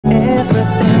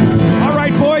All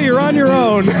right, boy, you're on your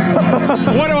own.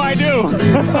 What do I do?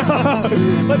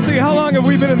 Let's see, how long have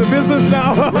we been in the business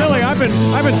now? Really, I've been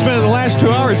spending the last 2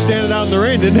 hours standing out in the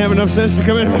rain. Didn't have enough sense to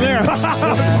come in from there.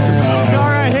 All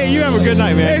right, hey, you have a good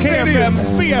night, man. Hey,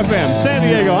 KFMB, BFM, San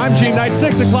Diego. I'm Gene Knight,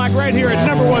 6 o'clock right here at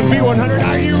number 1 B100.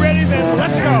 Are you ready then?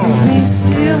 Let's go. We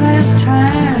still have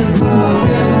time.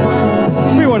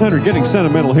 B100 getting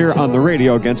sentimental here on the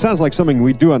radio again. Sounds like something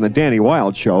we do on the Danny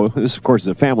Wilde Show. This, of course, is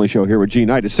a family show here with Gene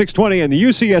Knight. It's 6:20 and the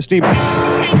UCSD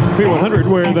B100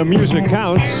 where the music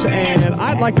counts. And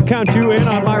I'd like to count you in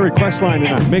on my request line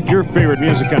tonight. Make your favorite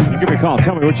music count. You give me a call.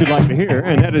 Tell me what you'd like to hear.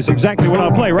 And that is exactly what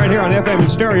I'll play right here on FM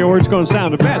and stereo where it's going to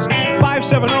sound the best.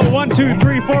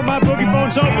 570-1234. My boogie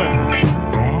phone's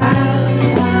open.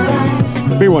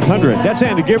 B100. That's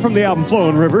Andy Gibb from the album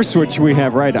Flowing Rivers, which we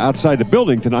have right outside the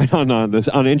building tonight on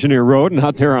Engineer Road and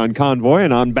out there on Convoy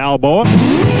and on Balboa.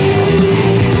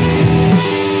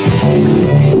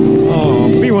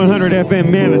 Oh, B100 FM,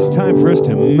 man, it's time for us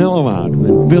to mellow out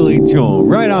with Billy Joel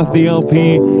right off the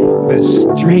LP, The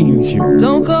Stranger.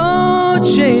 Don't go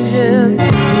changing.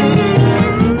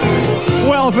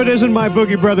 Well, if it isn't my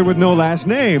boogie brother with no last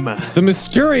name. The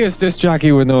mysterious disc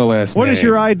jockey with no last name. What does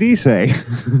your ID say?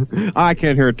 I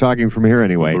can't hear it talking from here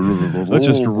anyway. Let's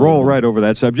just roll right over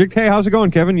that subject. Hey, how's it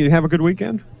going, Kevin? You have a good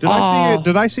weekend? Did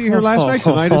I see you here last night?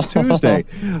 Tonight is Tuesday.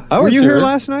 Were you here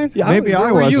last night? Yeah, maybe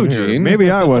I wasn't here. Gene?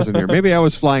 Maybe I wasn't here. Maybe I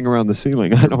was flying around the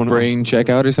ceiling. I don't know. Brain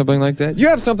checkout or something like that? You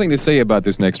have something to say about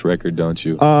this next record, don't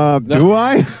you? Do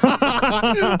I?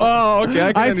 Oh,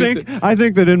 okay. I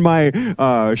think that in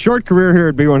my short career here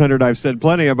at B100, I've said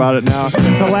plenty about it now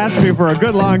to last me for a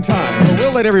good long time. Well,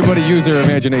 we'll let everybody use their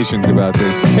imaginations about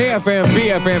this. KFM,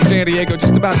 BFM, San Diego,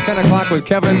 just about 10 o'clock with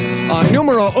Kevin on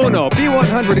numero uno,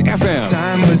 B100 FM.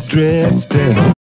 Time was drifting.